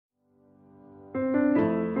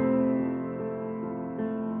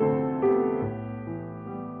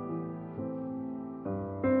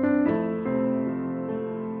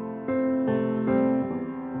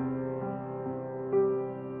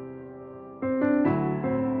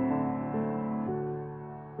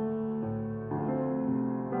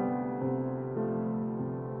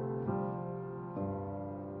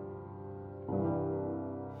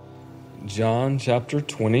John chapter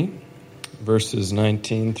 20, verses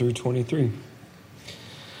 19 through 23.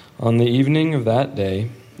 On the evening of that day,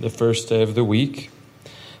 the first day of the week,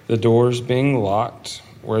 the doors being locked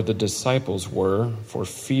where the disciples were for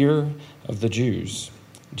fear of the Jews,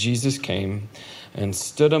 Jesus came and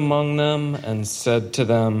stood among them and said to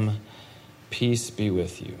them, "Peace be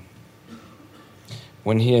with you."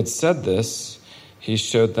 When he had said this, he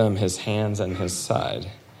showed them his hands and his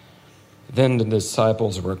side. Then the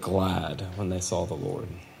disciples were glad when they saw the Lord.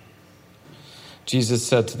 Jesus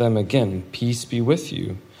said to them again, "Peace be with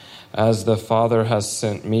you. As the Father has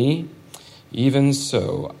sent me, even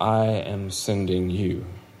so I am sending you."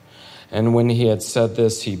 And when he had said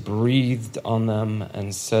this, he breathed on them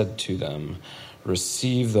and said to them,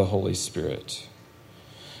 "Receive the Holy Spirit.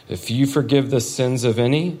 If you forgive the sins of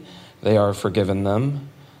any, they are forgiven them.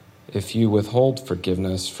 If you withhold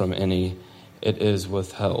forgiveness from any, it is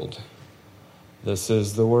withheld." This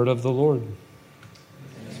is the word of the Lord.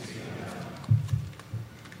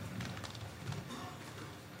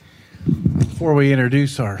 Before we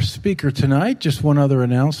introduce our speaker tonight, just one other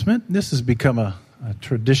announcement. This has become a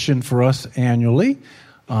tradition for us annually.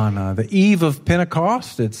 On the eve of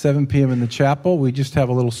Pentecost at 7 p.m. in the chapel, we just have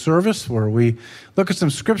a little service where we look at some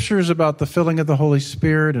scriptures about the filling of the Holy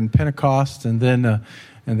Spirit and Pentecost, and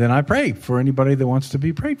then I pray for anybody that wants to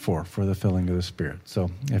be prayed for the filling of the Spirit. So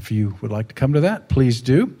if you would like to come to that, please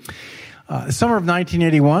do. The summer of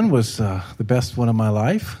 1981 was the best one of my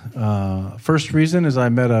life. First reason is I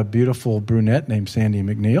met a beautiful brunette named Sandy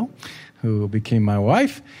McNeil, who became my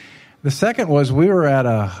wife. The second was we were at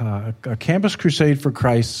a Campus Crusade for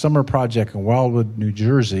Christ summer project in Wildwood, New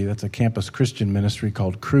Jersey. That's a campus Christian ministry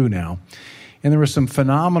called Cru now. And there were some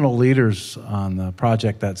phenomenal leaders on the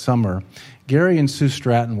project that summer. Gary and Sue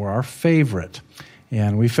Stratton were our favorite,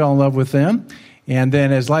 and we fell in love with them. And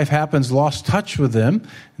then, as life happens, lost touch with them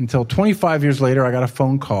until 25 years later, I got a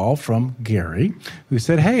phone call from Gary, who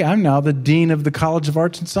said, "Hey, I'm now the Dean of the College of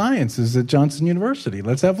Arts and Sciences at Johnson University.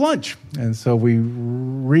 Let's have lunch." And so we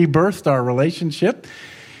rebirthed our relationship.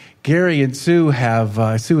 Gary and Sue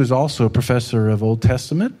Sue is also a professor of Old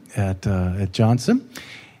Testament at Johnson.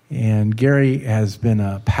 And Gary has been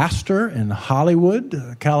a pastor in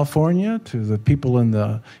Hollywood, California, to the people in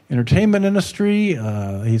the entertainment industry.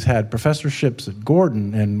 He's had professorships at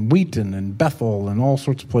Gordon and Wheaton and Bethel and all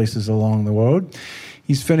sorts of places along the road.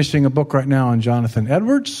 He's finishing a book right now on Jonathan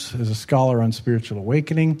Edwards as a scholar on spiritual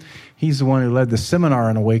awakening. He's the one who led the seminar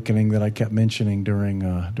on awakening that I kept mentioning during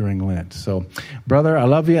Lent. So, brother, I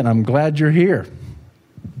love you, and I'm glad you're here.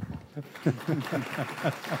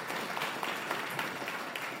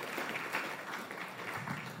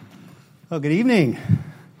 Well, good evening.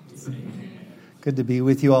 Good to be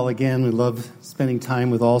with you all again. We love spending time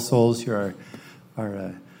with All Souls. You're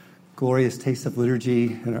our glorious taste of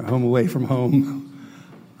liturgy and our home away from home.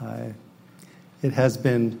 It has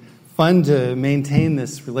been fun to maintain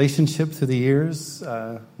this relationship through the years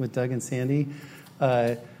with Doug and Sandy.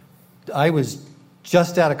 I was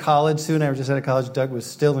just out of college. Sue and I were just out of college. Doug was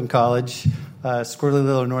still in college, squirrely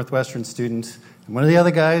little Northwestern student. And one of the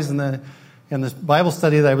other guys in the Bible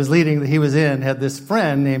study that I was leading that he was in had this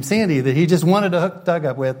friend named Sandy that he just wanted to hook Doug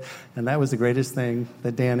up with, and that was the greatest thing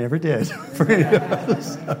that Dan ever did for any of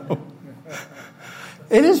us. So,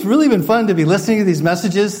 it has really been fun to be listening to these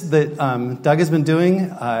messages that Doug has been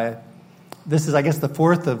doing. This is, I guess, the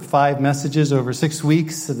fourth of 5 messages over 6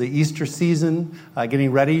 weeks of the Easter season,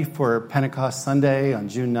 getting ready for Pentecost Sunday on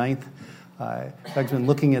June 9th. Doug's been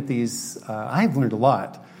looking at these. I've learned a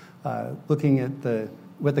lot, looking at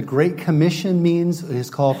what the Great Commission means,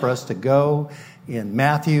 his call for us to go in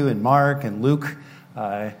Matthew and Mark and Luke.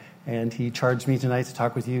 And he charged me tonight to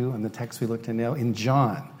talk with you on the text we looked at now in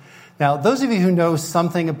John. Now, those of you who know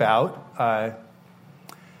something about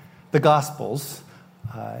the Gospels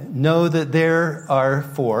know that there are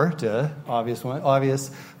 4,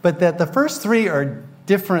 obvious, but that the first 3 are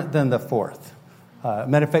different than the 4th.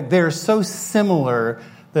 Matter of fact, they're so similar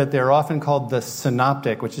that they're often called the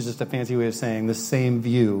synoptic, which is just a fancy way of saying the same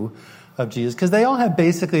view of Jesus, because they all have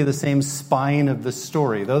basically the same spine of the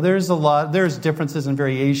story, though there's differences and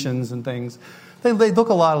variations and things. They look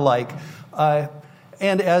a lot alike.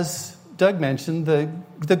 And as Doug mentioned,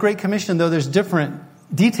 the Great Commission, though there's different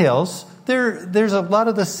details, there's a lot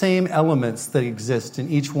of the same elements that exist in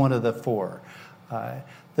each one of the 4.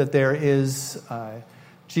 That there is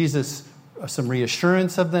Jesus, some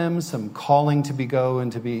reassurance of them, some calling to go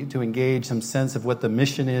and to engage, some sense of what the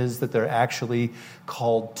mission is that they're actually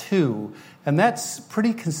called to. And that's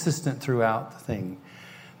pretty consistent throughout the thing.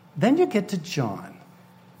 Then you get to John.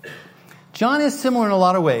 John is similar in a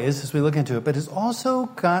lot of ways as we look into it, but has also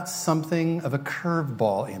got something of a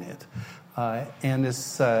curveball in it. and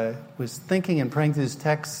this was thinking and praying through this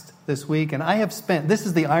text this week, and I have spent, this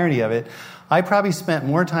is the irony of it, I probably spent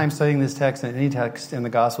more time studying this text than any text in the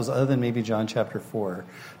Gospels other than maybe John chapter 4,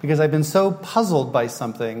 because I've been so puzzled by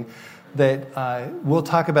something that we'll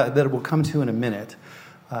talk about, that we'll come to in a minute,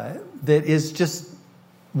 that is just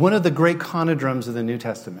one of the great conundrums of the New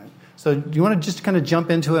Testament. So do you want to just kind of jump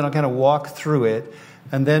into it, and I'll kind of walk through it,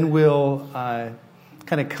 and then we'll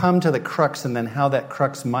kind of come to the crux, and then how that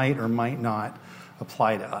crux might or might not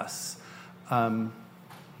apply to us.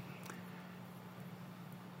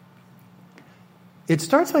 It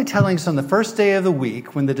starts by telling us on the first day of the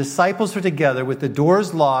week, when the disciples are together with the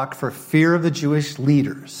doors locked for fear of the Jewish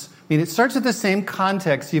leaders. I mean, it starts with the same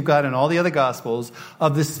context you've got in all the other Gospels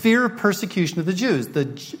of the fear of persecution of the Jews.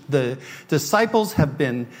 The disciples have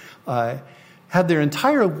been had their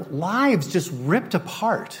entire lives just ripped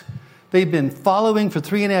apart. They've been following for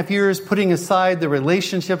 3.5 years, putting aside the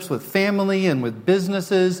relationships with family and with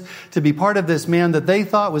businesses to be part of this man that they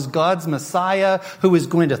thought was God's Messiah, who was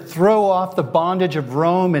going to throw off the bondage of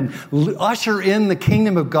Rome and usher in the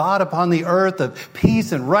kingdom of God upon the earth of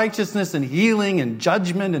peace and righteousness and healing and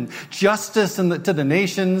judgment and justice to the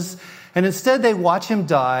nations. And instead they watch him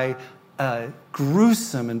die a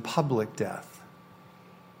gruesome and public death.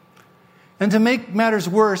 And to make matters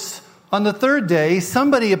worse, on the third day,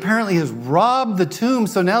 somebody apparently has robbed the tomb,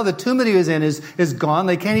 so now the tomb that he was in is gone.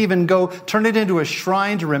 They can't even go turn it into a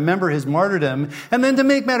shrine to remember his martyrdom. And then to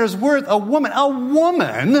make matters worse, a woman,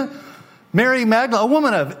 Mary Magdalene, a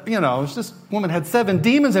woman of, this woman had 7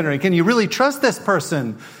 demons in her. Can you really trust this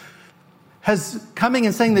person? Has coming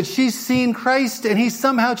and saying that she's seen Christ and he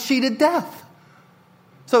somehow cheated death.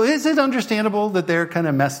 So is it understandable that they're kind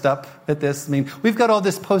of messed up at this? I mean, we've got all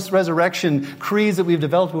this post-resurrection creeds that we've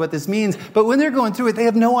developed what this means, but when they're going through it, they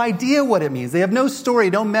have no idea what it means. They have no story,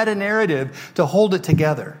 no meta-narrative to hold it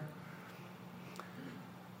together.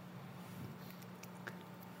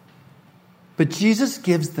 But Jesus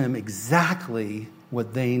gives them exactly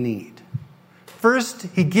what they need. First,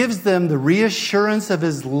 he gives them the reassurance of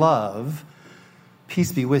his love,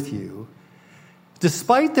 peace be with you,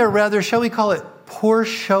 despite their rather, shall we call it, poor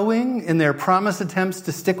showing in their promised attempts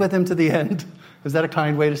to stick with him to the end. Is that a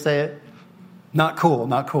kind way to say it? Not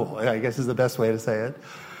cool, I guess is the best way to say it.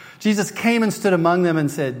 Jesus came and stood among them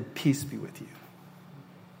and said, peace be with you.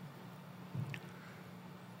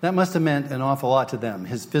 That must have meant an awful lot to them.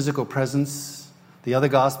 His physical presence. The other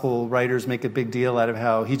gospel writers make a big deal out of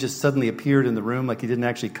how he just suddenly appeared in the room, like he didn't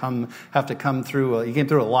actually have to come through. He came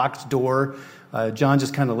through a locked door. John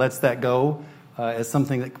just kind of lets that go as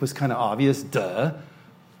something that was kind of obvious, duh.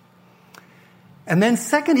 And then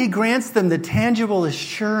second, he grants them the tangible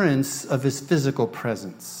assurance of his physical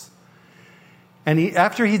presence. And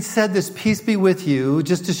after he'd said this, peace be with you,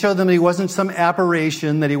 just to show them that he wasn't some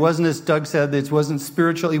aberration, that he wasn't, as Doug said, that it wasn't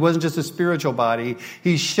spiritual, he wasn't just a spiritual body,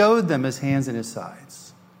 he showed them his hands and his sides.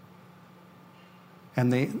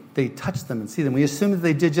 And they touched them and see them. We assume that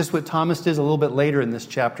they did just what Thomas did a little bit later in this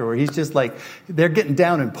chapter, where he's just like, they're getting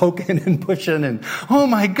down and poking and pushing and, oh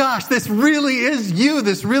my gosh, this really is you.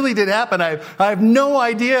 This really did happen. I have no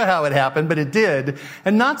idea how it happened, but it did.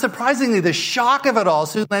 And not surprisingly, the shock of it all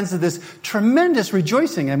soon lends to this tremendous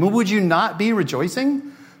rejoicing. I mean, would you not be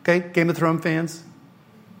rejoicing? Okay, Game of Thrones fans?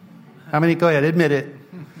 How many? Go ahead, admit it.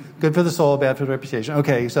 Good for the soul, bad for the reputation.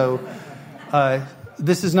 Okay, so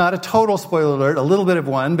this is not a total spoiler alert, a little bit of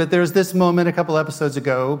one, but there's this moment a couple episodes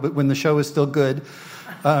ago, but when the show was still good,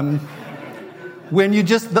 when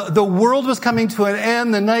the world was coming to an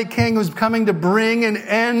end, the Night King was coming to bring an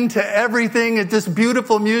end to everything. It's this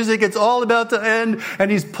beautiful music, it's all about to end, and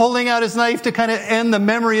he's pulling out his knife to kind of end the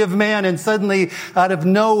memory of man, and suddenly, out of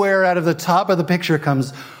nowhere, out of the top of the picture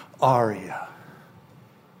comes Arya.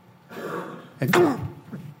 And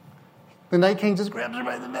the Night King just grabs her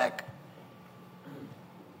by the neck.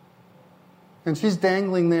 And she's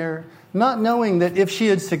dangling there, not knowing that if she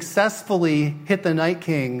had successfully hit the Night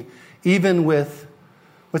King, even with,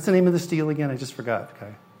 what's the name of the steel again? I just forgot.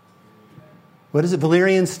 Okay. What is it?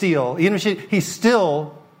 Valyrian steel. Even if it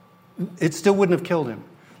still wouldn't have killed him.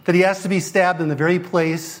 That he has to be stabbed in the very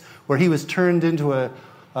place where he was turned into a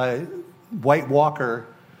White Walker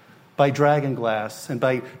by dragon glass. And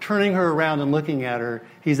by turning her around and looking at her,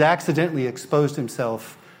 he's accidentally exposed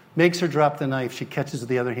himself, makes her drop the knife. She catches with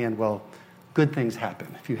the other hand. Well, good things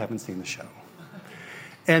happen if you haven't seen the show.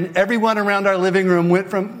 And everyone around our living room went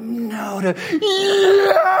from no to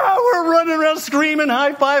yeah, we're running around screaming,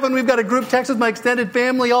 high-five, and we've got a group text with my extended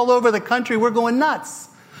family all over the country. We're going nuts.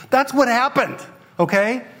 That's what happened,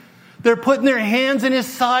 okay? They're putting their hands in his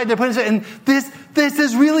side. And this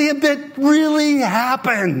is really really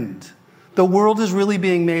happened. The world is really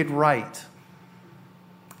being made right.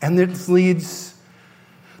 And this leads,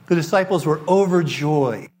 the disciples were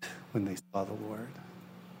overjoyed when they saw the Lord.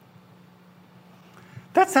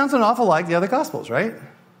 That sounds an awful like the other Gospels, right?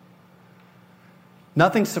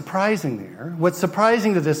 Nothing surprising there. What's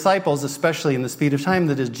surprising to the disciples, especially in the speed of time,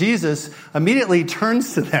 that is Jesus immediately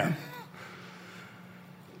turns to them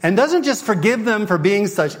and doesn't just forgive them for being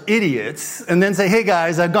such idiots and then say, hey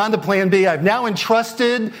guys, I've gone to plan B. I've now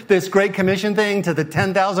entrusted this Great Commission thing to the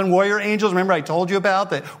 10,000 warrior angels. Remember I told you about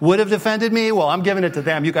that would have defended me? Well, I'm giving it to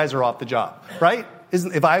them. You guys are off the job, right?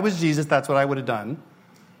 If I was Jesus, that's what I would have done,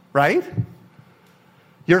 right?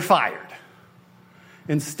 You're fired.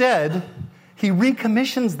 Instead, he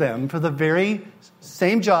recommissions them for the very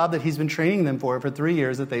same job that he's been training them for 3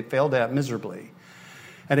 years that they failed at miserably.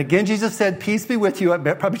 And again, Jesus said, peace be with you.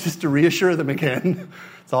 Probably just to reassure them again.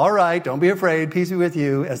 It's all right. Don't be afraid. Peace be with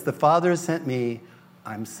you. As the Father has sent me,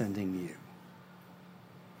 I'm sending you.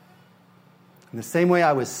 In the same way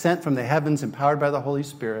I was sent from the heavens, empowered by the Holy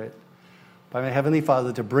Spirit, by my Heavenly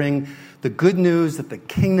Father, to bring the good news that the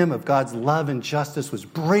kingdom of God's love and justice was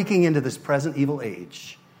breaking into this present evil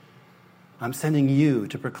age. I'm sending you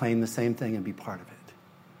to proclaim the same thing and be part of it.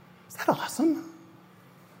 Is that awesome?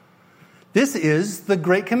 This is the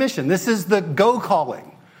Great Commission. This is the go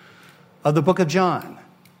calling of the book of John.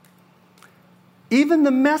 Even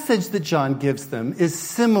the message that John gives them is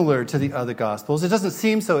similar to the other Gospels. It doesn't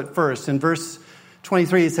seem so at first. In verse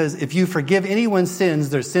 23, it says, if you forgive anyone's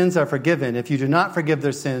sins, their sins are forgiven. If you do not forgive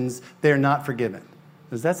their sins, they are not forgiven.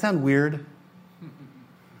 Does that sound weird?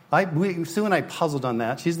 Sue and I puzzled on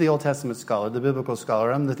that. She's the Old Testament scholar, the biblical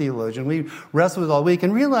scholar. I'm the theologian. We wrestled with it all week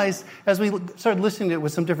and realized as we started listening to it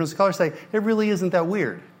with some different scholars say, it really isn't that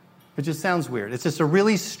weird. It just sounds weird. It's just a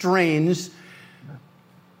really strange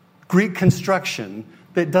Greek construction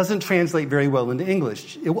that doesn't translate very well into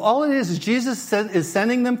English. All it is Jesus is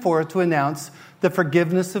sending them forth to announce the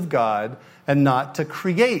forgiveness of God and not to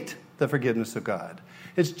create the forgiveness of God.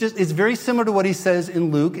 It's very similar to what he says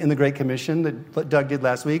in Luke in the Great Commission that Doug did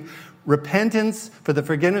last week. Repentance for the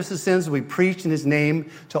forgiveness of sins will be preached in his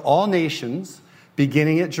name to all nations,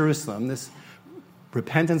 beginning at Jerusalem. This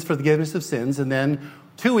repentance for the forgiveness of sins. And then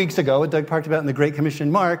 2 weeks ago, what Doug talked about in the Great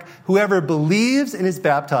Commission Mark, whoever believes and is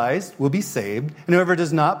baptized will be saved, and whoever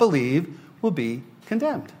does not believe will be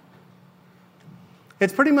condemned.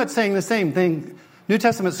 It's pretty much saying the same thing. New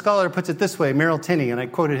Testament scholar puts it this way, Merrill Tinney, and I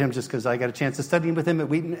quoted him just because I got a chance to study with him at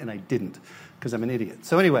Wheaton, and I didn't because I'm an idiot.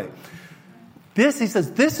 So anyway, he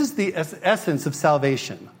says, this is the essence of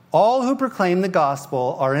salvation. All who proclaim the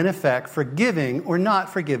gospel are in effect forgiving or not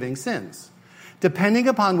forgiving sins, depending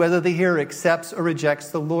upon whether the hearer accepts or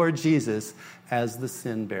rejects the Lord Jesus as the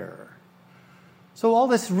sin bearer. So all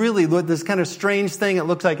this really, this kind of strange thing, it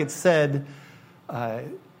looks like it's said,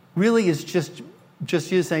 really is just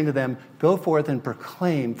you saying to them, go forth and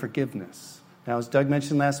proclaim forgiveness. Now, as Doug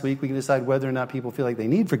mentioned last week, we can decide whether or not people feel like they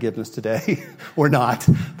need forgiveness today or not.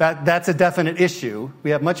 That's a definite issue.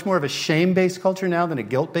 We have much more of a shame-based culture now than a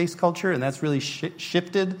guilt-based culture, and that's really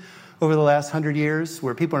shifted over the last 100 years,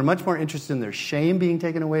 where people are much more interested in their shame being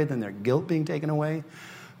taken away than their guilt being taken away.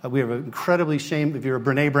 We have an incredibly if you're a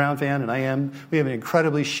Brene Brown fan, and I am, we have an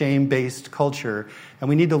incredibly shame-based culture, and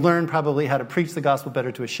we need to learn probably how to preach the gospel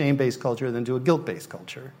better to a shame-based culture than to a guilt-based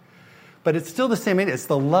culture. But it's still the same idea. It's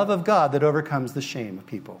the love of God that overcomes the shame of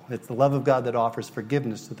people. It's the love of God that offers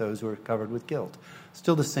forgiveness to those who are covered with guilt.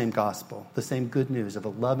 Still the same gospel, the same good news of a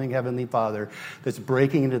loving Heavenly Father that's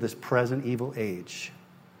breaking into this present evil age.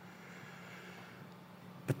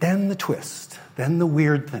 But then the twist, then the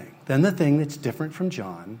weird thing, then the thing that's different from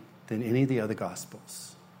John than any of the other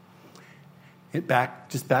Gospels.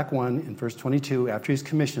 Back one in verse 22, after he's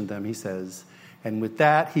commissioned them, he says, and with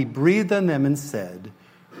that he breathed on them and said,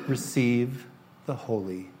 receive the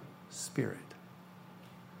Holy Spirit.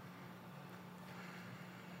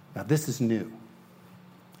 Now this is new.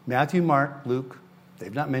 Matthew, Mark, Luke,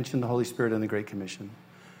 they've not mentioned the Holy Spirit in the Great Commission.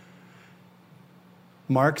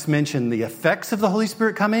 Mark's mentioned the effects of the Holy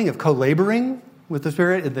Spirit coming, of co-laboring with the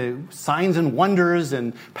Spirit, the signs and wonders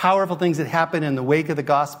and powerful things that happen in the wake of the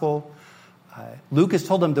gospel. Luke has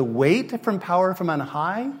told them to wait from power from on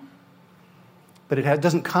high, but it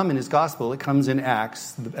doesn't come in his gospel. It comes in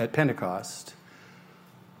Acts at Pentecost.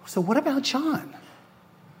 So what about John?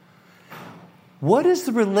 What is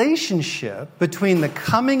the relationship between the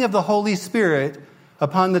coming of the Holy Spirit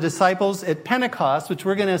upon the disciples at Pentecost, which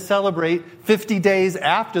we're going to celebrate 50 days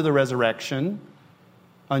after the resurrection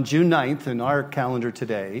on June 9th in our calendar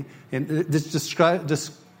today. And this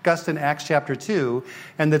discussed in Acts chapter 2.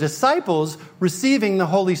 And the disciples receiving the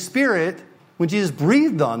Holy Spirit when Jesus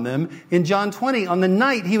breathed on them in John 20 on the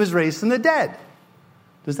night he was raised from the dead.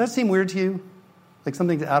 Does that seem weird to you? Like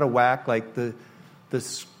something's out of whack, like the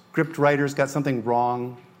script writers got something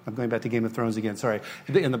wrong. I'm going back to Game of Thrones again, sorry.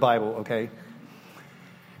 In the Bible, okay?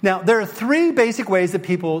 Now, there are three basic ways that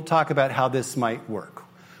people talk about how this might work.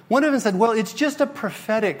 One of them said, well, it's just a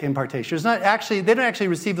prophetic impartation. It's not actually, they don't actually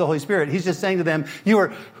receive the Holy Spirit. He's just saying to them, you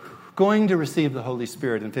are going to receive the Holy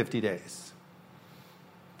Spirit in 50 days.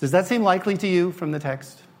 Does that seem likely to you from the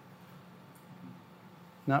text?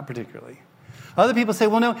 Not particularly. Other people say,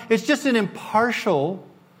 well, no, it's just an impartial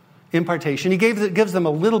impartation. He gives them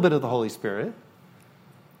a little bit of the Holy Spirit.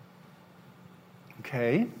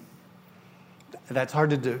 Okay. That's hard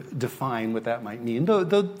to define what that might mean, though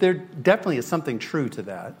there definitely is something true to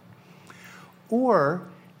that. Or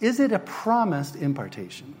is it a promised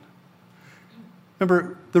impartation?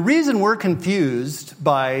 Remember, the reason we're confused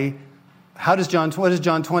by what does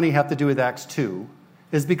John 20 have to do with Acts 2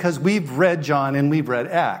 is because we've read John and we've read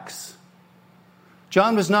Acts.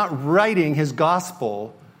 John was not writing his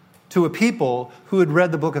gospel to a people who had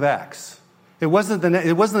read the book of Acts. It wasn't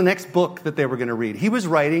the next book that they were going to read. He was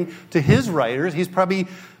writing to his writers.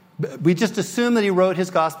 We just assume that he wrote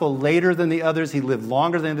his gospel later than the others. He lived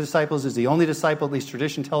longer than the disciples. He's the only disciple, at least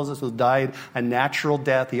tradition tells us, who died a natural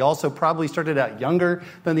death. He also probably started out younger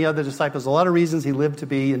than the other disciples. A lot of reasons he lived to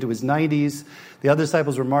be into his 90s. The other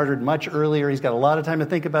disciples were martyred much earlier. He's got a lot of time to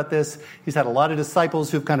think about this. He's had a lot of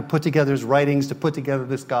disciples who've kind of put together his writings to put together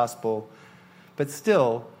this gospel. But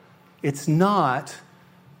still, it's not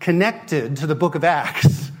connected to the book of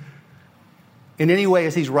Acts in any way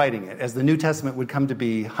as he's writing it, as the New Testament would come to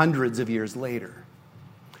be hundreds of years later.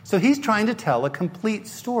 So he's trying to tell a complete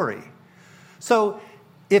story. So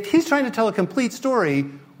if he's trying to tell a complete story,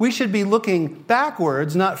 we should be looking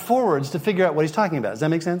backwards, not forwards, to figure out what he's talking about. Does that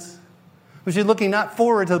make sense? We should be looking not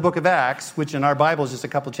forward to the book of Acts, which in our Bible is just a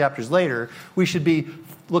couple chapters later. We should be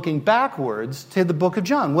looking backwards to the book of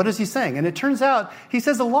John. What is he saying? And it turns out he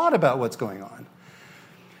says a lot about what's going on.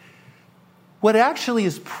 What actually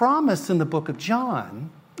is promised in the book of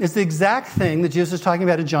John is the exact thing that Jesus is talking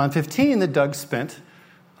about in John 15 that Doug spent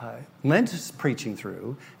Lent preaching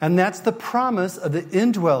through, and that's the promise of the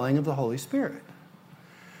indwelling of the Holy Spirit.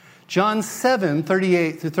 John 7,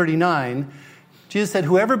 38 through 39, Jesus said,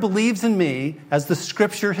 whoever believes in me, as the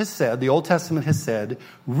scripture has said, the Old Testament has said,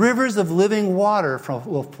 rivers of living water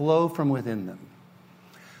will flow from within them.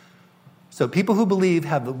 So people who believe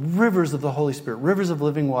have the rivers of the Holy Spirit, rivers of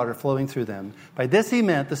living water flowing through them. By this he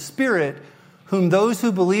meant the Spirit whom those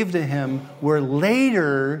who believed in him were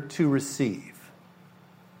later to receive.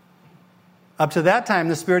 Up to that time,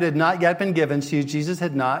 the Spirit had not yet been given. Jesus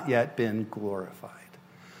had not yet been glorified.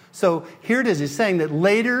 So here it is. He's saying that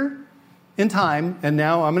later in time, and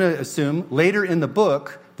now I'm going to assume later in the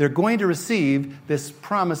book, they're going to receive this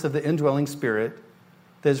promise of the indwelling Spirit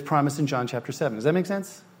that is promised in John chapter 7. Does that make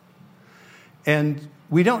sense? And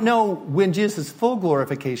we don't know when Jesus' full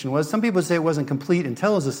glorification was. Some people say it wasn't complete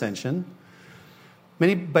until his ascension.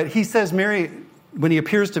 But he says, Mary, when he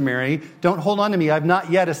appears to Mary, don't hold on to me. I've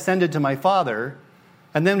not yet ascended to my Father.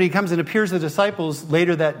 And then when he comes and appears to the disciples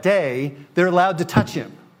later that day, they're allowed to touch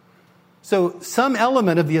him. So some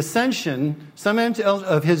element of the ascension, some element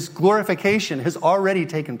of his glorification has already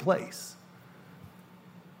taken place.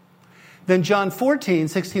 Then John 14,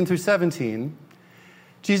 16 through 17,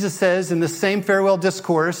 Jesus says in the same farewell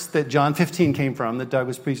discourse that John 15 came from, that Doug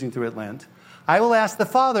was preaching through at Lent, I will ask the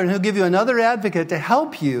Father, and he'll give you another advocate to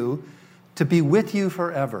help you to be with you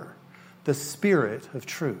forever, the Spirit of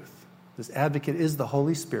truth. This advocate is the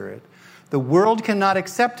Holy Spirit. The world cannot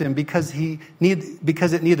accept him because it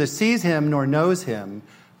neither sees him nor knows him,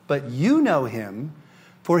 but you know him,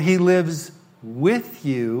 for he lives with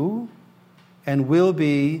you and will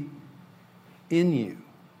be in you.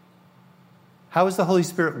 How is the Holy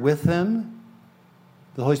Spirit with them?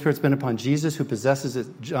 The Holy Spirit's been upon Jesus, who possesses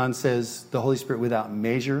it. John says the Holy Spirit without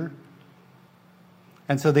measure.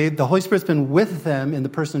 And so the Holy Spirit's been with them in the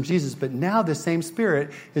person of Jesus, but now the same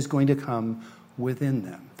Spirit is going to come within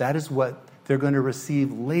them. That is what they're going to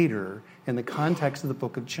receive later in the context of the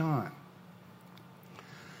book of John.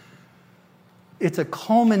 It's a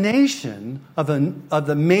culmination of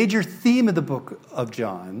the major theme of the book of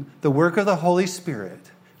John, the work of the Holy Spirit.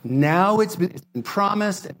 Now it's been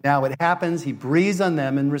promised, and now it happens. He breathes on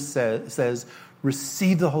them and says,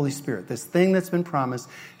 receive the Holy Spirit. This thing that's been promised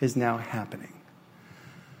is now happening.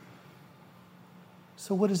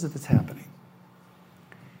 So what is it that's happening?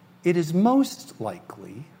 It is most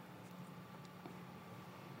likely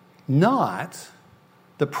not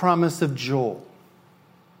the promise of Joel.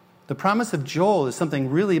 The promise of Joel is something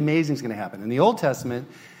really amazing is going to happen. In the Old Testament,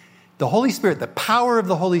 The Holy Spirit, the power of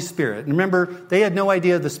the Holy Spirit. And remember, they had no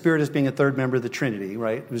idea of the Spirit as being a third member of the Trinity,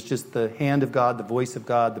 right? It was just the hand of God, the voice of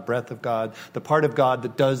God, the breath of God, the part of God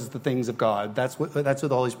that does the things of God. That's what the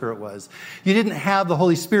Holy Spirit was. You didn't have the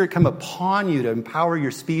Holy Spirit come upon you to empower your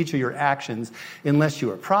speech or your actions unless you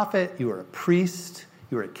were a prophet, you were a priest,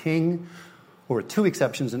 you were a king, or with two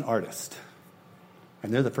exceptions, an artist.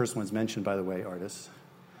 And they're the first ones mentioned, by the way, artists.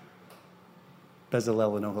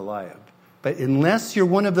 Bezalel and Oholiab. But unless you're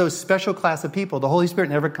one of those special class of people, the Holy Spirit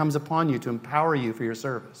never comes upon you to empower you for your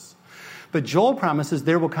service. But Joel promises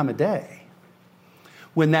there will come a day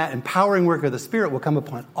when that empowering work of the Spirit will come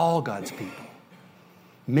upon all God's people.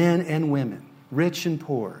 Men and women, rich and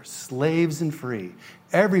poor, slaves and free.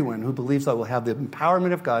 Everyone who believes that will have the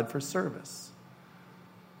empowerment of God for service.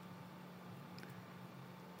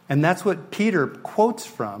 And that's what Peter quotes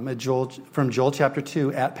from Joel chapter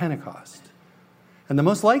 2 at Pentecost. And the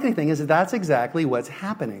most likely thing is that that's exactly what's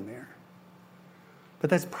happening there. But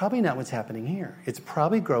that's probably not what's happening here. It's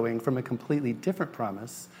probably growing from a completely different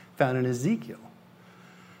promise found in Ezekiel.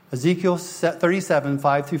 Ezekiel 37,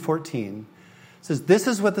 5 through 14 says, "This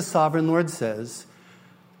is what the sovereign Lord says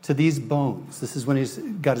to these bones." This is when he's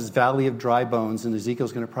got his valley of dry bones, and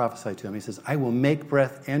Ezekiel's going to prophesy to him. He says, "I will make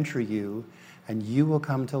breath enter you, and you will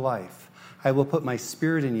come to life. I will put my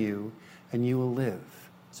spirit in you, and you will live."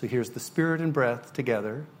 So here's the spirit and breath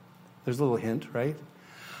together. There's a little hint, right?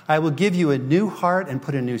 "I will give you a new heart and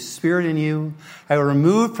put a new spirit in you. I will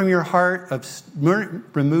remove from you your heart of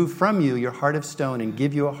stone and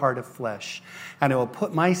give you a heart of flesh. And I will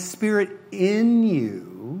put my spirit in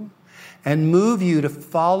you and move you to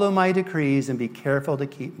follow my decrees and be careful to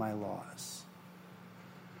keep my laws."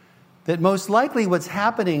 That most likely what's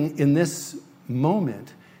happening in this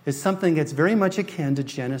moment is something that's very much akin to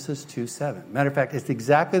Genesis 2:7. Matter of fact, it's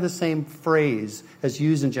exactly the same phrase as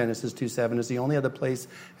used in Genesis 2:7. It's the only other place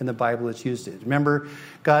in the Bible that's used it. Remember,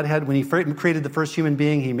 God had, when he created the first human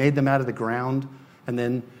being, he made them out of the ground and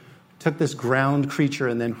then took this ground creature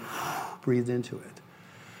and then breathed into it.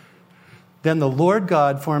 Then the Lord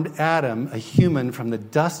God formed Adam, a human, from the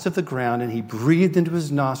dust of the ground, and he breathed into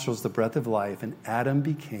his nostrils the breath of life, and Adam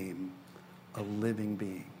became a living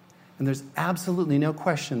being. And there's absolutely no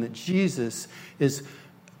question that Jesus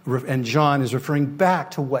and John is referring back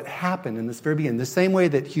to what happened in this very beginning. The same way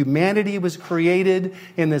that humanity was created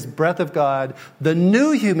in this breath of God, the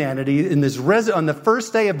new humanity on the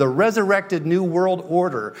first day of the resurrected new world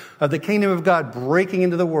order of the kingdom of God breaking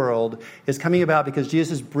into the world is coming about because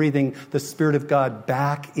Jesus is breathing the Spirit of God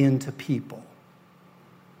back into people.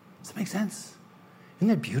 Does that make sense? Isn't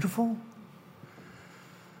that beautiful?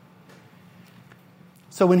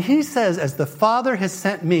 So when he says, "As the Father has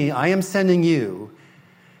sent me, I am sending you,"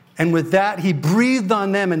 and with that he breathed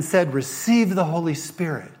on them and said, "Receive the Holy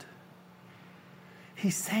Spirit,"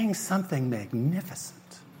 he's saying something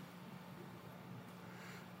magnificent.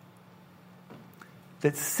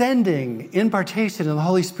 That sending, impartation of the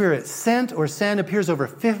Holy Spirit, sent or send, appears over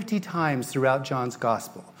 50 times throughout John's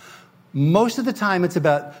Gospel. Most of the time it's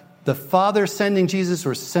about the Father sending Jesus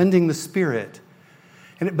or sending the Spirit.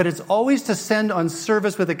 But it's always to send on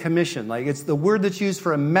service with a commission. Like it's the word that's used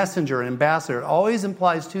for a messenger, an ambassador. It always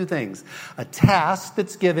implies two things: a task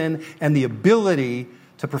that's given and the ability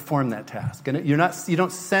to perform that task. And you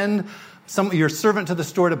don't send your servant to the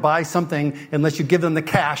store to buy something unless you give them the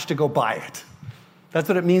cash to go buy it. That's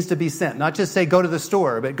what it means to be sent. Not just say, go to the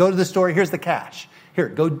store, but go to the store, here's the cash. Here,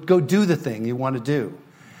 go do the thing you want to do.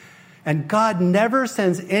 And God never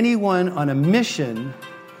sends anyone on a mission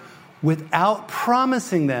without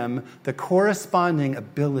promising them the corresponding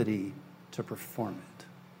ability to perform it.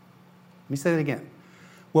 Let me say that again.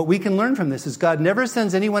 What we can learn from this is God never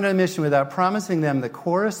sends anyone on a mission without promising them the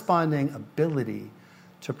corresponding ability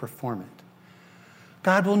to perform it.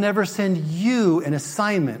 God will never send you an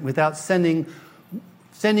assignment without sending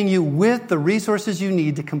you with the resources you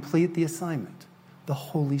need to complete the assignment, the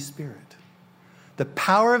Holy Spirit. The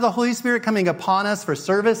power of the Holy Spirit coming upon us for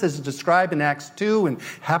service as described in Acts 2 and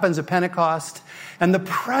happens at Pentecost. And the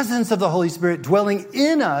presence of the Holy Spirit dwelling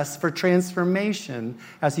in us for transformation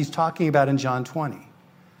as he's talking about in John 20.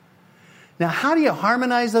 Now, how do you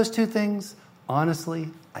harmonize those two things?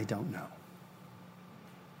 Honestly, I don't know.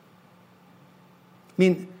 I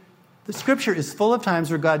mean, the scripture is full of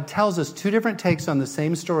times where God tells us two different takes on the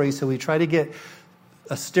same story, so we try to get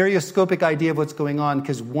a stereoscopic idea of what's going on,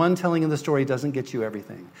 because one telling of the story doesn't get you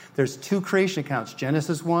everything. There's two creation accounts,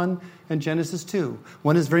 Genesis 1 and Genesis 2.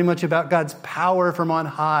 One is very much about God's power from on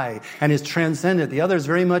high and his transcendent. The other is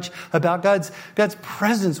very much about God's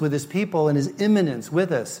presence with his people and his immanence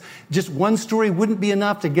with us. Just one story wouldn't be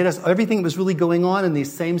enough to get us everything that was really going on in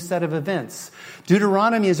these same set of events.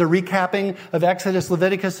 Deuteronomy is a recapping of Exodus,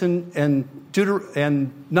 Leviticus,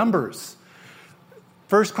 and Numbers.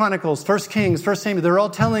 First Chronicles, First Kings, First Samuel, they're all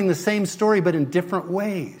telling the same story, but in different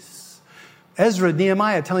ways. Ezra,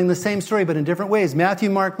 Nehemiah, telling the same story, but in different ways. Matthew,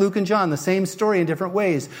 Mark, Luke, and John, the same story in different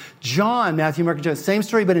ways. John, Matthew, Mark, and John, same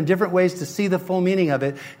story, but in different ways to see the full meaning of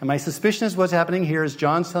it. And my suspicion is what's happening here is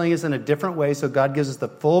John's telling us in a different way, so God gives us the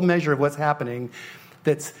full measure of what's happening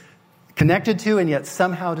that's connected to and yet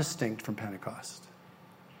somehow distinct from Pentecost.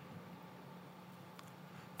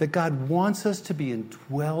 That God wants us to be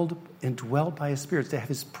indwelled by his Spirit, to have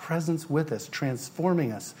his presence with us,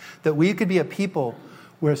 transforming us. That we could be a people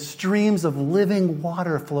where streams of living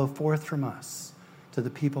water flow forth from us to the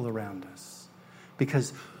people around us.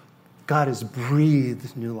 Because God has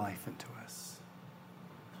breathed new life into us.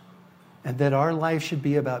 And that our life should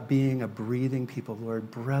be about being a breathing people. Lord,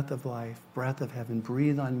 breath of life, breath of heaven,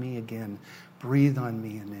 breathe on me again. Breathe on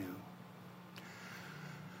me anew.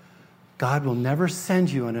 God will never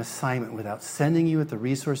send you an assignment without sending you with the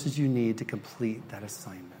resources you need to complete that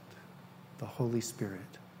assignment. The Holy Spirit.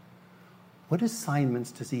 What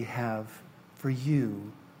assignments does he have for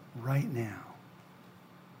you right now?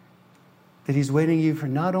 That he's waiting you for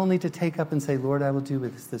not only to take up and say, Lord, I will do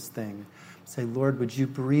with this thing. Say, Lord, would you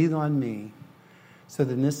breathe on me so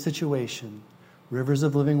that in this situation, rivers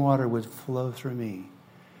of living water would flow through me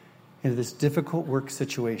into this difficult work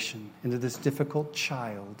situation, into this difficult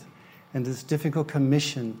child, and this difficult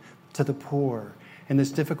commission to the poor, and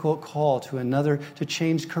this difficult call to another to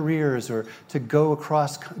change careers or to go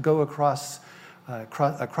across a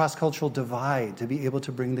cross-cultural divide to be able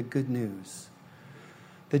to bring the good news.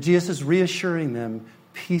 That Jesus is reassuring them,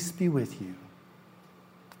 peace be with you.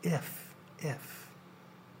 If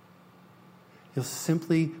you'll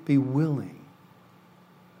simply be willing,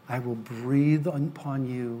 I will breathe upon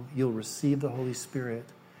you. You'll receive the Holy Spirit.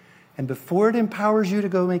 And before it empowers you to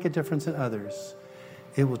go make a difference in others,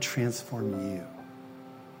 it will transform you.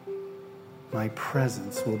 My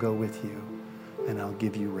presence will go with you, and I'll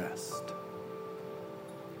give you rest.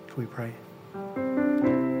 Can we pray?